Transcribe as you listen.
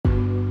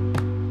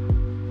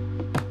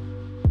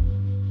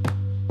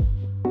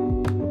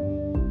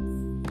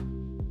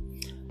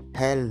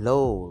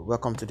Hello,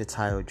 welcome to the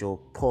Tayo Joe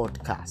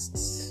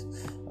podcasts,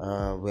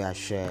 where I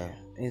share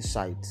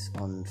insights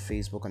on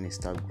Facebook and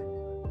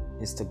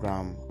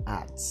Instagram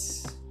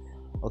ads.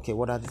 Okay,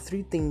 what are the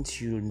three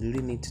things you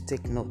really need to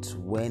take note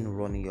when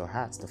running your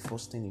ads? The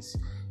first thing is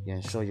you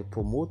ensure you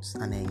promote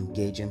and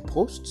engage in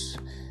posts.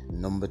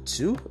 Number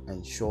two,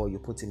 ensure you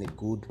put in a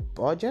good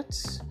budget.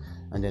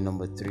 And then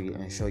number three,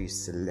 ensure you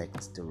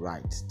select the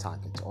right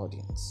target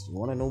audience. You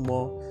want to know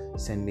more?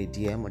 Send me a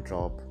DM or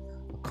drop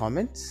a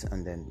comment,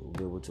 and then we'll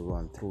be able to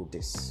run through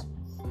this.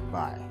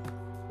 Bye.